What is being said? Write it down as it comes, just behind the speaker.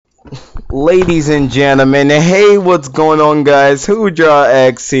Ladies and gentlemen, hey, what's going on, guys?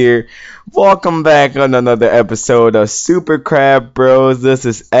 HewdrawX here. Welcome back on another episode of SuperCraft Bros. This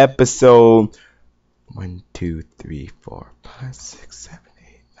is episode 1, 2, 3, 4, 5, 6, 7,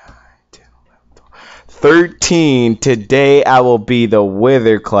 8, 9, 10, 11, 12, 13. Today I will be the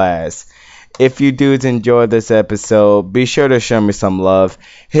Wither class. If you dudes enjoyed this episode, be sure to show me some love.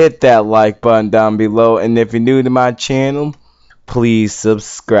 Hit that like button down below, and if you're new to my channel, please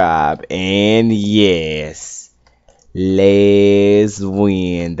subscribe. And yes, let's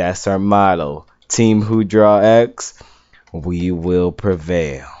win. That's our motto. Team HewdrawX, we will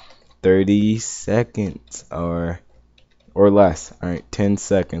prevail. 30 seconds or less. Alright, 10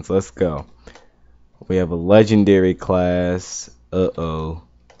 seconds. Let's go. We have a legendary class. Uh-oh.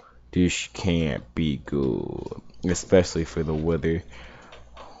 This can't be good. Especially for the Wither.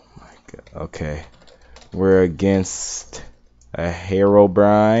 Oh my god. Okay. We're against a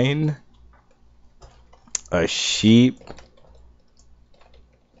Herobrine, a sheep.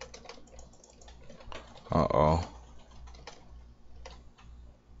 Uh-oh.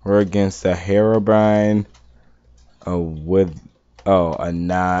 We're against a Herobrine, a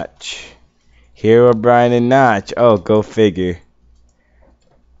Notch. Herobrine and Notch. Oh, go figure.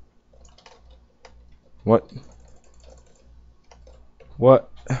 What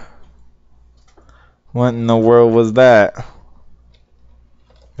in the world was that?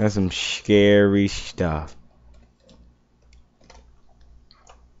 That's some scary stuff.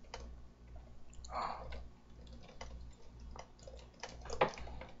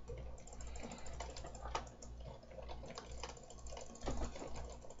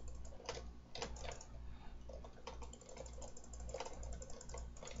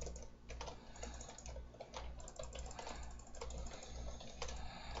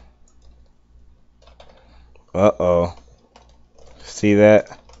 Uh-oh. See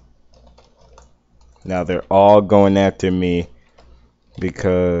that? Now they're all going after me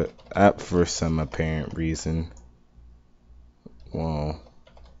because for some apparent reason. Whoa.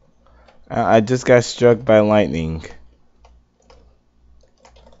 I just got struck by lightning.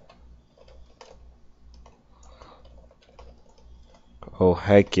 Oh,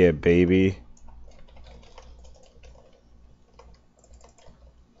 heck yeah, baby.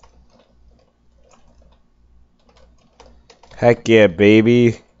 Heck yeah,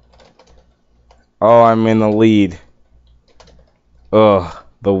 baby. Oh, I'm in the lead. Ugh,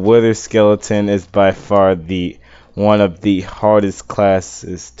 the Wither skeleton is by far one of the hardest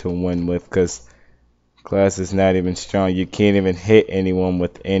classes to win with, because class is not even strong. You can't even hit anyone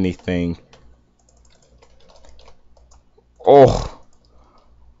with anything. Oh,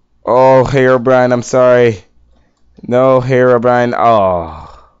 Herobrine, I'm sorry. No, Herobrine. Oh.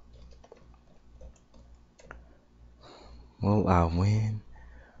 Will I win?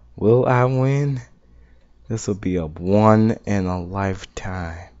 Will I win? This will be a one in a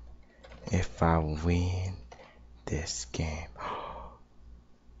lifetime if I win this game.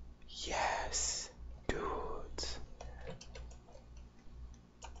 Yes, dudes.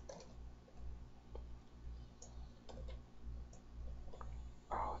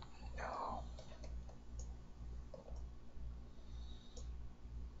 Oh no.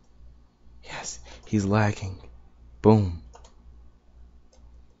 Yes, he's lagging. Boom.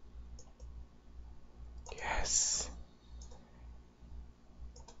 Yes.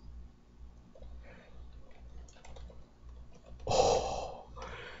 Oh,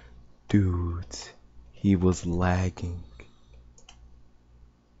 dudes, he was lagging.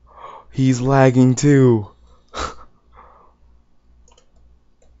 He's lagging too.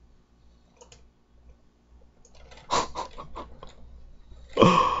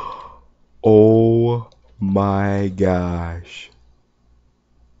 Oh my gosh.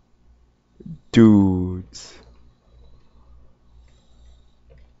 Dudes.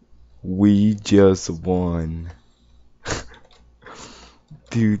 We just won.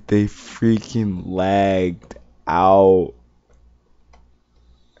 Dude, they freaking lagged out.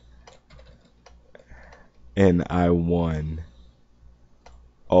 And I won.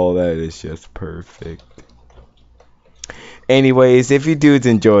 Oh, that is just perfect. Anyways, if you dudes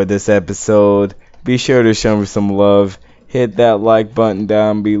enjoyed this episode, be sure to show me some love. Hit that like button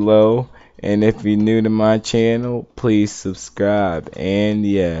down below. And if you're new to my channel, please subscribe. And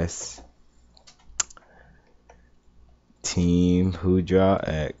yes, Team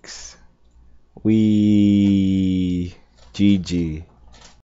HewdrawX. GG.